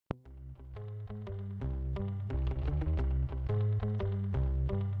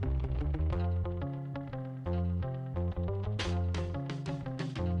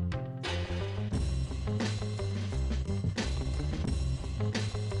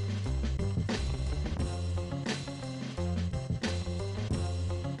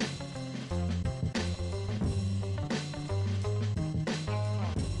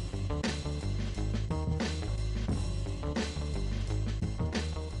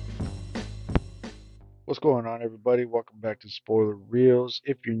What's going on, everybody? Welcome back to Spoiler Reels.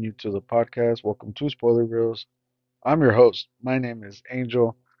 If you're new to the podcast, welcome to Spoiler Reels. I'm your host. My name is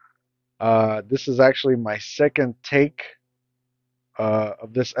Angel. This is actually my second take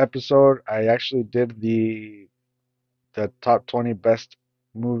of this episode. I actually did the top 20 best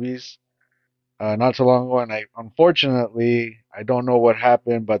movies not too long ago, and I don't know what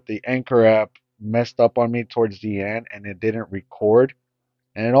happened, but the Anchor app messed up on me towards the end, and it didn't record,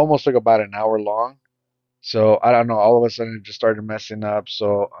 and it almost took about an hour long. So I don't know. All of a sudden, it just started messing up.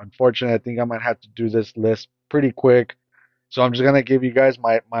 So unfortunately, I think I might have to do this list pretty quick. So I'm just gonna give you guys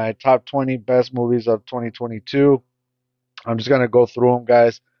my top 20 best movies of 2022. I'm just gonna go through them,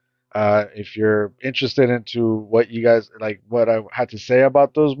 guys. If you're interested into what you guys like, what I had to say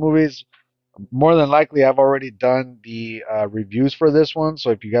about those movies, more than likely I've already done the reviews for this one.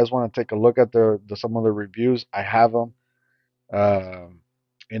 So if you guys want to take a look at the some of the reviews, I have them um,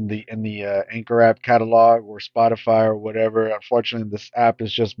 in the Anchor app catalog or Spotify or whatever. Unfortunately, this app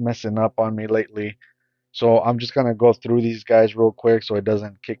is just messing up on me lately. So I'm just gonna go through these guys real quick so it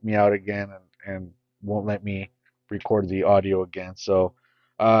doesn't kick me out again and won't let me record the audio again. So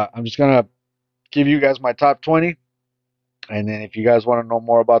I'm just gonna give you guys my top 20, and then if you guys want to know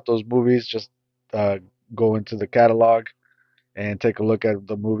more about those movies, just uh, go into the catalog and take a look at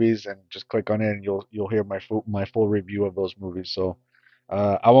the movies and just click on it and you'll hear my full review of those movies. So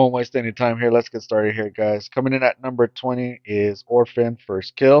I won't waste any time here. Let's get started here, guys. Coming in at number 20 is Orphan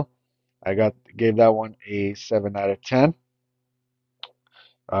First Kill. I gave that one a 7 out of 10.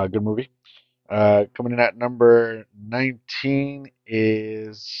 Good movie. Coming in at number 19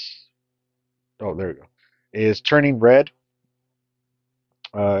 is there we go. Is Turning Red.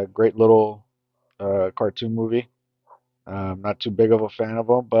 Great little cartoon movie. Not too big of a fan of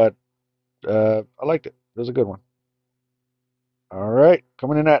them, but I liked it. It was a good one. All right,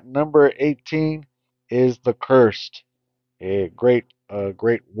 coming in at number 18 is The Cursed, a great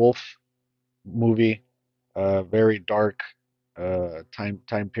wolf movie. Very dark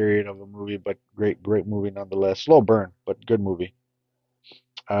time period of a movie, but great movie nonetheless. Slow burn, but good movie.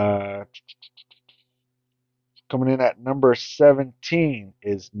 Uh, Coming in at number 17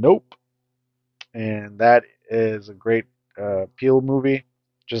 is Nope, and that is a great Peel movie.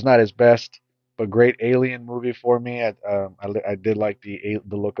 Just not his best, but great alien movie for me. I did like the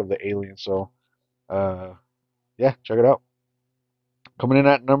look of the alien, so uh, yeah, check it out. Coming in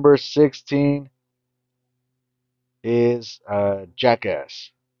at number 16 is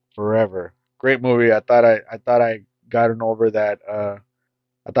Jackass Forever. Great movie. I thought I gotten over that.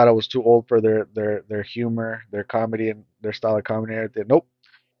 I thought I was too old for their humor, their comedy, and their style of comedy. And everything. Nope.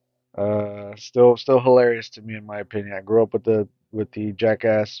 Still hilarious to me in my opinion. I grew up with the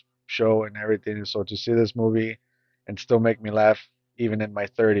Jackass show and everything, and so to see this movie and still make me laugh even in my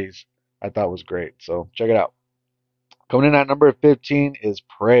 30s, I thought was great. So check it out. Coming in at number 15 is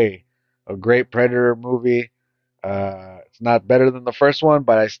Prey, a great Predator movie. It's not better than the first one,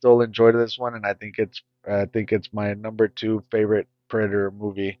 but I still enjoyed this one, and I think it's my number two favorite Predator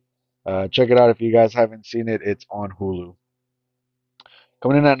movie. Check it out if you guys haven't seen it. It's on Hulu.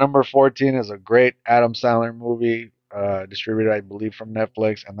 Coming in at number 14 is a great Adam Sandler movie, distributed, I believe, from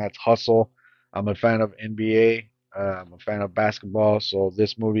Netflix, and that's Hustle. I'm a fan of NBA. I'm a fan of basketball, so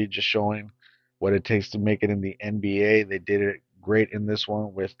this movie just showing what it takes to make it in the NBA. They did it great in this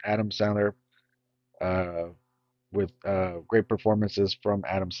one with Adam Sandler, uh, with great performances from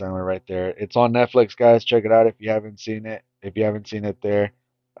Adam Sandler right there. It's on Netflix, guys. Check it out if you haven't seen it. If you haven't seen it there,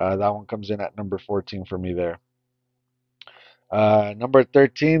 that one comes in at number 14 for me there. Number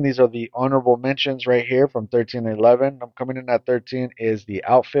 13, these are the honorable mentions right here from 13 and 11. I'm coming in at 13 is The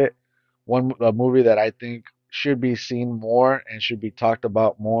Outfit, a movie that I think should be seen more and should be talked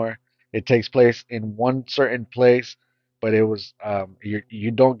about more. It takes place in one certain place, but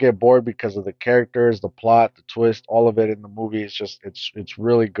you don't get bored because of the characters, the plot, the twist, all of it in the movie. It's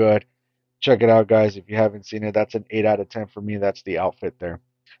really good. Check it out, guys. If you haven't seen it, that's an 8 out of 10 for me. That's The Outfit there.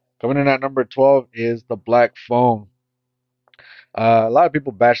 Coming in at number 12 is The Black Phone. A lot of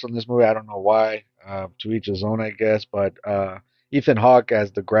people bashed on this movie. I don't know why. To each his own, I guess. But Ethan Hawke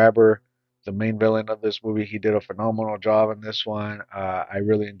as the grabber, the main villain of this movie, he did a phenomenal job in this one. I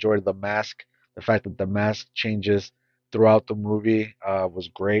really enjoyed the mask. The fact that the mask changes throughout the movie was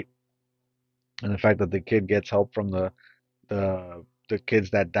great, and the fact that the kid gets help from the kids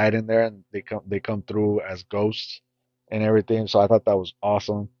that died in there, and they come through as ghosts and everything. So I thought that was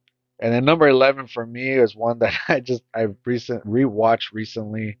awesome. And then number 11 for me is one that I've rewatched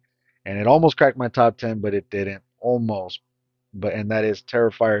recently, and it almost cracked my top 10, but it didn't almost. But and that is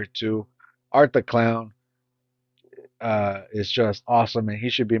Terrifier 2. Art the Clown is just awesome, and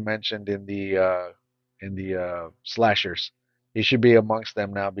he should be mentioned in the in the slashers. He should be amongst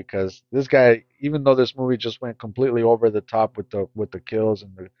them now because this guy, even though this movie just went completely over the top with the kills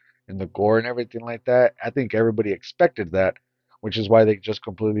and the gore and everything like that, I think everybody expected that, which is why they just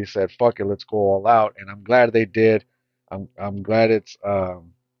completely said, "Fuck it, let's go all out." And I'm glad they did. I'm glad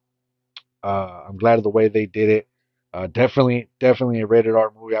I'm glad of the way they did it. Definitely a rated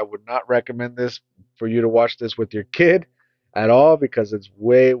R movie. I would not recommend this for you to watch this with your kid at all because it's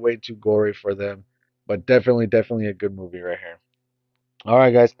way too gory for them. But definitely a good movie right here. All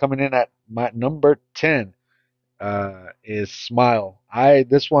right, guys, coming in at my number 10 is Smile. I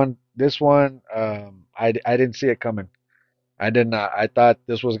didn't see it coming. I did not. I thought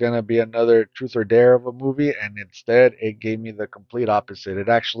this was gonna be another Truth or Dare of a movie, and instead it gave me the complete opposite. It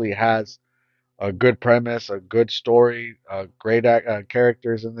actually has a good premise, a good story, great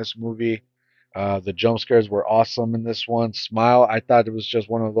characters in this movie. The jump scares were awesome in this one. Smile, I thought it was just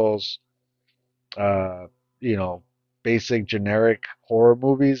one of those, uh, you know, basic generic horror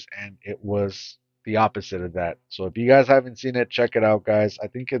movies, and it was the opposite of that. So if you guys haven't seen it, check it out, guys. I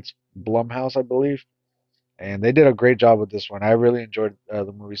think it's Blumhouse, I believe, and they did a great job with this one. I really enjoyed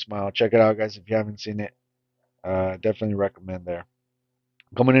the movie Smile. Check it out, guys. If you haven't seen it, definitely recommend there.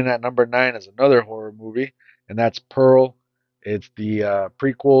 Coming in at number 9 is another horror movie, and that's Pearl. It's the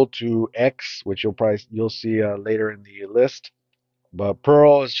prequel to X, which you'll see later in the list. But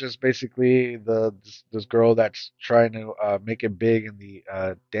Pearl is just basically this girl that's trying to make it big in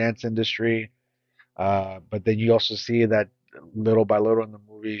the dance industry. But then you also see that little by little in the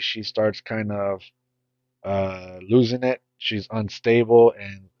movie, she starts kind of losing it. She's unstable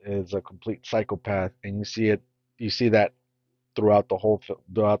and is a complete psychopath, and You see that throughout the whole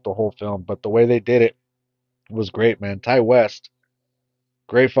film. But the way they did it was great, man. Ty West,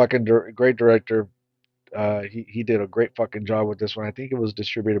 great director. He did a great fucking job with this one. I think it was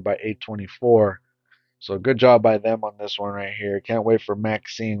distributed by A24. So good job by them on this one right here. Can't wait for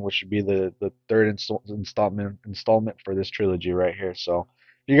Maxine, which should be the third installment for this trilogy right here. So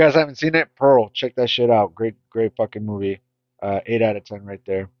if you guys haven't seen it, Pearl, check that shit out. Great fucking movie. 8 out of 10 right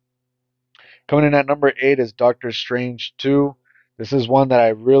there. Coming in at number 8 is Doctor Strange 2. This is one that I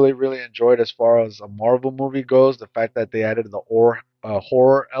really enjoyed as far as a Marvel movie goes. The fact that they added the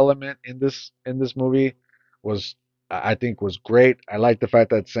horror element in this movie was, I think, was great. I like the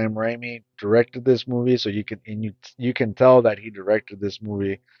fact that Sam Raimi directed this movie, so you can tell that he directed this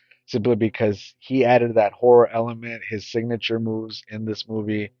movie simply because he added that horror element, his signature moves in this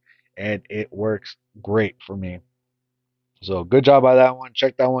movie, and it works great for me. So good job by that one.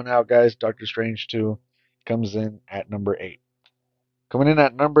 Check that one out, guys. Doctor Strange 2 comes in at number 8. Coming in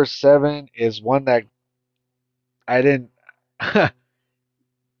at number 7 is one that I didn't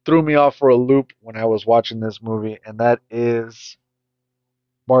threw me off for a loop when I was watching this movie, and that is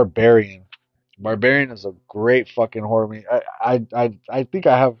Barbarian. Barbarian is a great fucking horror movie. I think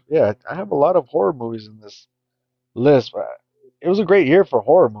I have a lot of horror movies in this list. It was a great year for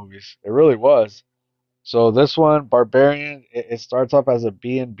horror movies. It really was. So this one, Barbarian, it starts off as a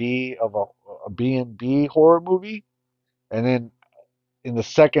B&B of a B&B horror movie, and then in the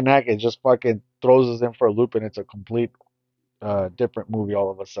second act, it just fucking throws us in for a loop, and it's a complete different movie all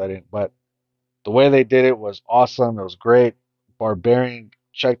of a sudden. But the way they did it was awesome. It was great. Barbarian,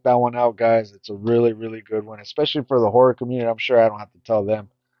 check that one out, guys. It's a really good one, especially for the horror community. I'm sure I don't have to tell them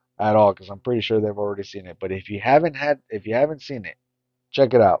at all because I'm pretty sure they've already seen it. But if you haven't seen it,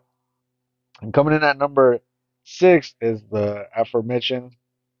 check it out. And coming in at number 6 is the aforementioned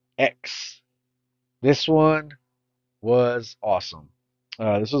X. This one was awesome.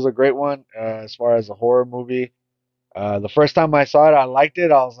 This was a great one as far as a horror movie. The first time I saw it, I liked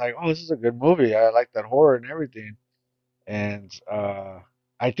it. I was like, "Oh, this is a good movie. I like that horror and everything." And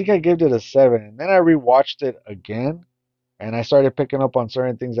I think I gave it a 7. And then I rewatched it again, and I started picking up on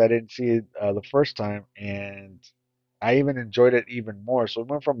certain things I didn't see the first time, and I even enjoyed it even more. So it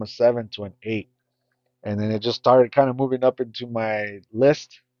went from a 7 to an 8, and then it just started kind of moving up into my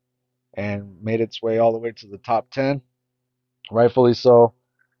list and made its way all the way to the top 10. Rightfully so.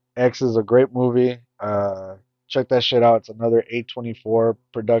 X is a great movie. Check that shit out. It's another A24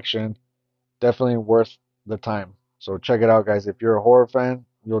 production. Definitely worth the time. So check it out, guys. If you're a horror fan,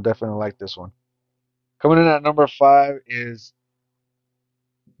 you'll definitely like this one. Coming in at number 5 is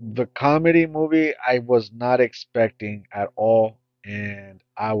the comedy movie I was not expecting at all. And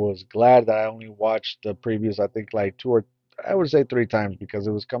I was glad that I only watched the previews, I think like I would say 3 times because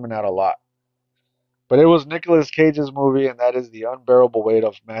it was coming out a lot. But it was Nicolas Cage's movie, and that is The Unbearable Weight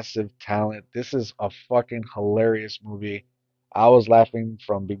of Massive Talent. This is a fucking hilarious movie. I was laughing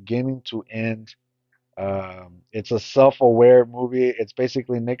from beginning to end. It's a self-aware movie. It's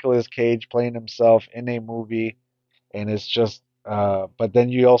basically Nicolas Cage playing himself in a movie, and it's just. But then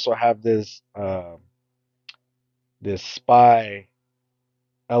you also have this spy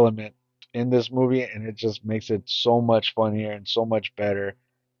element in this movie, and it just makes it so much funnier and so much better.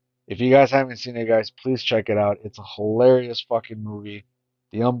 If you guys haven't seen it, guys, please check it out. It's a hilarious fucking movie.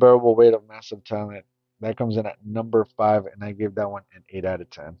 The Unbearable Weight of Massive Talent. That comes in at number five, and I give that one an 8 out of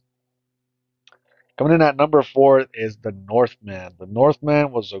 10. Coming in at number four is The Northman. The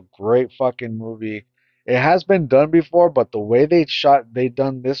Northman was a great fucking movie. It has been done before, but the way they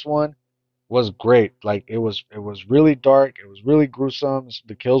done this one was great. Like it was really dark. It was really gruesome.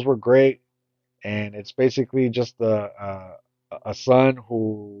 The kills were great, and it's basically just a son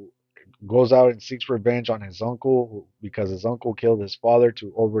who goes out and seeks revenge on his uncle because his uncle killed his father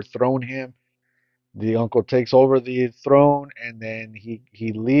to overthrow him. The uncle takes over the throne, and then he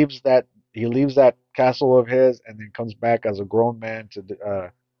leaves that castle of his, and then comes back as a grown man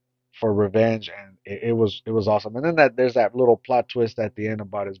to for revenge, and it was awesome. And then there's that little plot twist at the end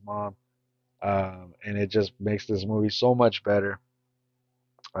about his mom, and it just makes this movie so much better.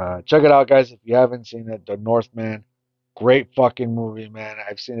 Check it out, guys, if you haven't seen it. The Northman, great fucking movie, man.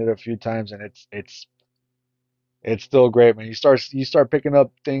 I've seen it a few times, and it's still great, man. You start picking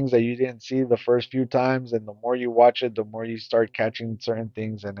up things that you didn't see the first few times, and the more you watch it, the more you start catching certain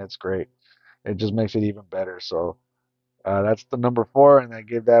things, and it's great. It just makes it even better. So that's the number four, and I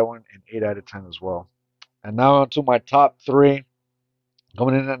give that one an 8 out of 10 as well. And now on to my top three.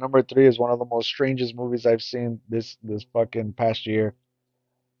 Coming in at number three is one of the most strangest movies I've seen this fucking past year,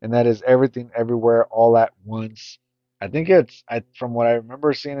 and that is Everything Everywhere All at Once. I think from what I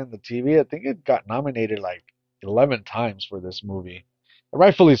remember seeing in the TV, I think it got nominated like 11 times for this movie.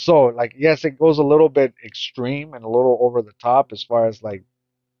 Rightfully so. Like, yes, it goes a little bit extreme and a little over the top as far as like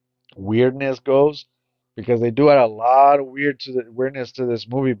weirdness goes, because they do add a lot of weirdness to this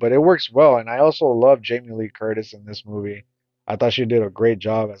movie, but it works well. And I also love Jamie Lee Curtis in this movie. I thought she did a great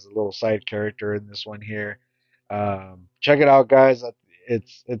job as a little side character in this one here. Check it out, guys.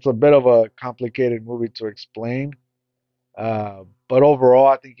 It's a bit of a complicated movie to explain, but overall,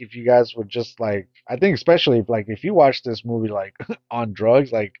 I think if you guys would just like, I think especially if you watch this movie like on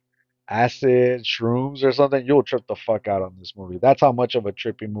drugs, like acid, shrooms, or something, you'll trip the fuck out on this movie. That's how much of a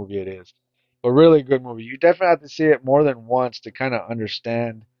trippy movie it is. But really good movie. You definitely have to see it more than once to kind of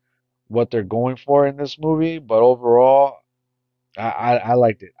understand what they're going for in this movie. But overall, I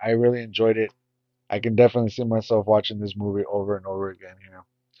liked it. I really enjoyed it. I can definitely see myself watching this movie over and over again here.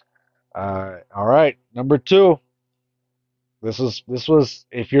 All right, number two. This was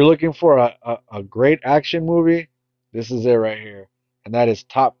if you're looking for a great action movie, this is it right here. And that is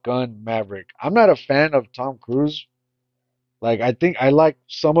Top Gun Maverick. I'm not a fan of Tom Cruise. Like, I think I like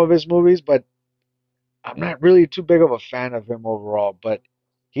some of his movies, but I'm not really too big of a fan of him overall. But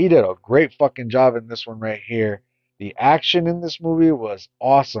he did a great fucking job in this one right here. The action in this movie was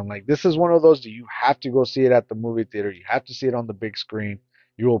awesome. Like, this is one of those that you have to go see it at the movie theater. You have to see it on the big screen.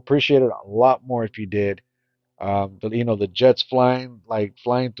 You will appreciate it a lot more if you did. The jets flying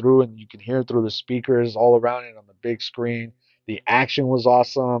through, and you can hear it through the speakers all around it on the big screen. The action was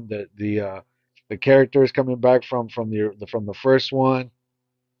awesome. The characters coming back from the first one,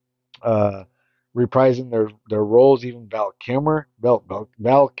 uh, reprising their roles. Even Val Kilmer.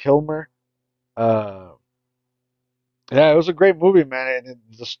 Uh, yeah, it was a great movie, man. And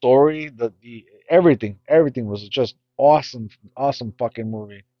the story, the everything was just awesome, awesome fucking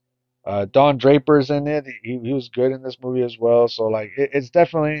movie. Don Draper's in it. He was good in this movie as well. So like it's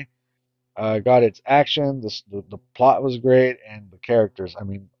definitely got its action. The plot was great, and the characters. I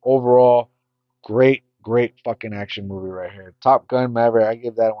mean, overall, great fucking action movie right here. Top Gun Maverick. I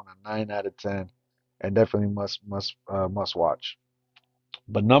give that one a 9 out of 10, and definitely must watch.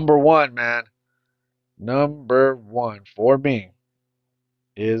 But number one for me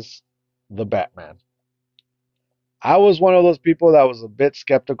is the Batman. I was one of those people that was a bit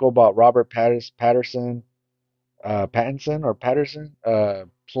skeptical about Robert Pattinson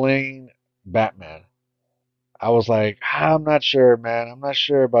playing Batman. I was like, I'm not sure, man. I'm not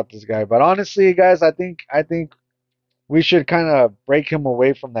sure about this guy. But honestly, guys, I think we should kind of break him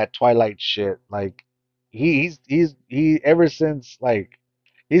away from that Twilight shit. Like he ever since like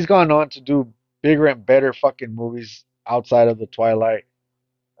he's gone on to do bigger and better fucking movies outside of the Twilight,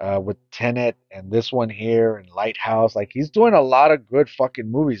 with Tenet and this one here and Lighthouse. Like he's doing a lot of good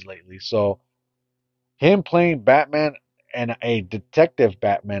fucking movies lately. So him playing Batman, and a detective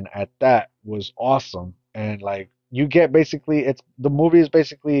Batman at that, was awesome. And like you get basically, it's the movie is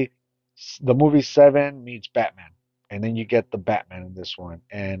basically the movie Seven meets Batman, and then you get the Batman in this one,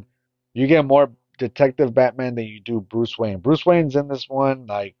 and you get more. Detective Batman than you do Bruce Wayne. Bruce Wayne's in this one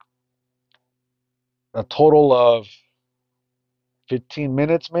like a total of 15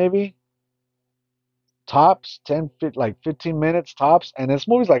 minutes, maybe tops, 15 minutes tops, and this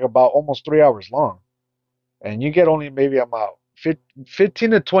movie's like about almost 3 hours long, and you get only maybe about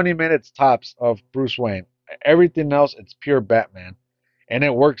 15 to 20 minutes tops of Bruce Wayne. Everything else, it's pure Batman, and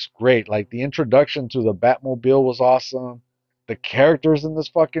it works great. Like the introduction to the Batmobile was awesome. The characters in this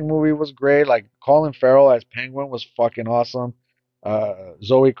fucking movie was great. Like Colin Farrell as Penguin was fucking awesome.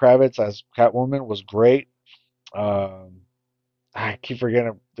 Zoe Kravitz as Catwoman was great. Um, I keep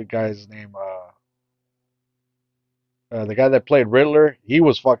forgetting the guy's name. The guy that played Riddler, he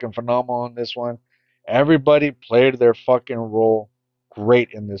was fucking phenomenal in this one. Everybody played their fucking role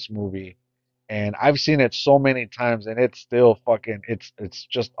great in this movie, and I've seen it so many times, and it's still fucking it's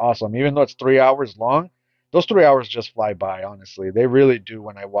just awesome. Even though it's 3 hours long, those 3 hours just fly by. Honestly, they really do.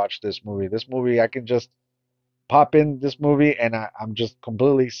 When I watch this movie, I can just pop in this movie, and I'm just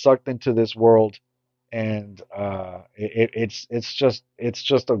completely sucked into this world, and it's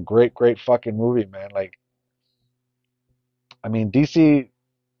just a great fucking movie, man. Like I mean, DC,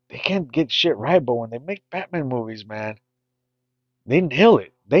 they can't get shit right, but when they make Batman movies, man, they nail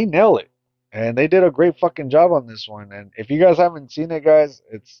it. They nail it. And they did a great fucking job on this one. And if you guys haven't seen it, guys,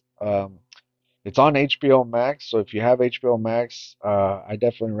 it's on HBO Max. So if you have HBO Max, I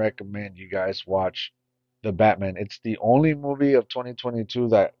definitely recommend you guys watch The Batman. It's the only movie of 2022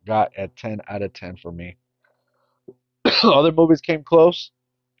 that got a 10 out of 10 for me. Other movies came close,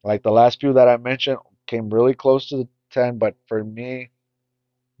 like the last few that I mentioned came really close to the 10, but for me,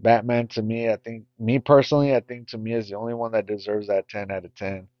 Batman to me, I think me personally, I think to me is the only one that deserves that 10 out of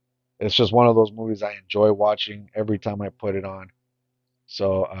 10. It's just one of those movies I enjoy watching every time I put it on.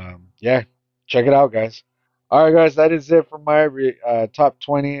 So yeah, check it out, guys. All right, guys, that is it for my top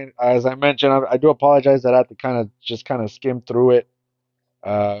 20. As I mentioned, I do apologize that I have to kind of skim through it.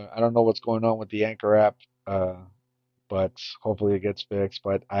 I don't know what's going on with the Anchor app, but hopefully it gets fixed.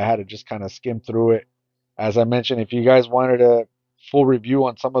 But I had to just kind of skim through it. As I mentioned, if you guys wanted a full review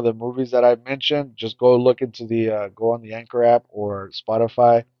on some of the movies that I mentioned, just go look into go on the Anchor app or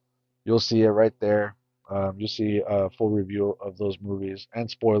Spotify. You'll see it right there. You'll see a full review of those movies and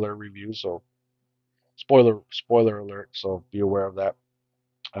spoiler reviews. So spoiler alert. So be aware of that.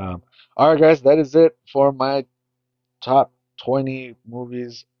 All right, guys, that is it for my top 20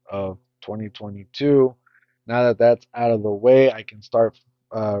 movies of 2022. Now that that's out of the way, I can start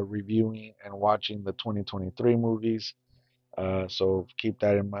reviewing and watching the 2023 movies. So keep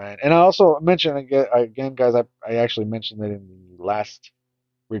that in mind. And I also mentioned again, guys, I actually mentioned it in the last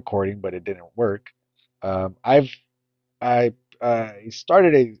recording, but it didn't work. I've I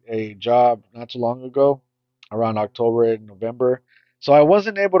started a job not too long ago, around October and November. So I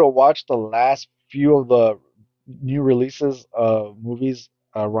wasn't able to watch the last few of the new releases of movies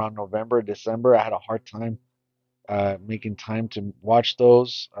around November, December. I had a hard time making time to watch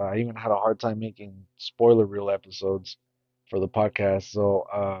those. I even had a hard time making spoiler reel episodes for the podcast.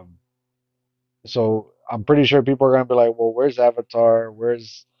 So I'm pretty sure people are gonna be like, well, where's Avatar?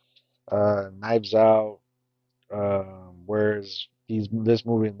 Where's Knives Out? Whereas this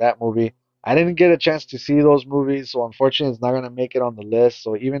movie and that movie, I didn't get a chance to see those movies, so unfortunately, it's not gonna make it on the list.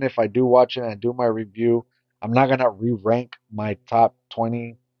 So even if I do watch it and I do my review, I'm not gonna re-rank my top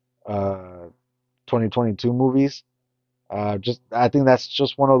 20 uh, 2022 movies. Just I think that's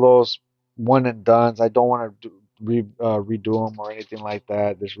just one of those one and dones. I don't want to redo them or anything like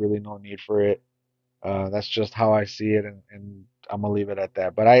that. There's really no need for it. That's just how I see it, and I'm gonna leave it at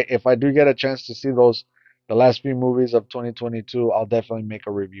that. But if I do get a chance to see the last few movies of 2022, I'll definitely make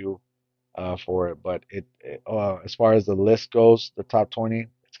a review for it. But as far as the list goes, the top 20,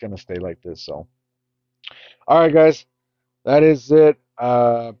 it's gonna stay like this. So, all right, guys, that is it.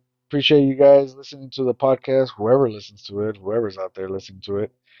 Appreciate you guys listening to the podcast. Whoever listens to it, whoever's out there listening to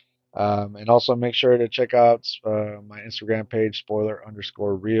it. And also make sure to check out my Instagram page, spoiler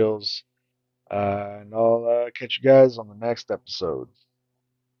underscore reels. And I'll catch you guys on the next episode.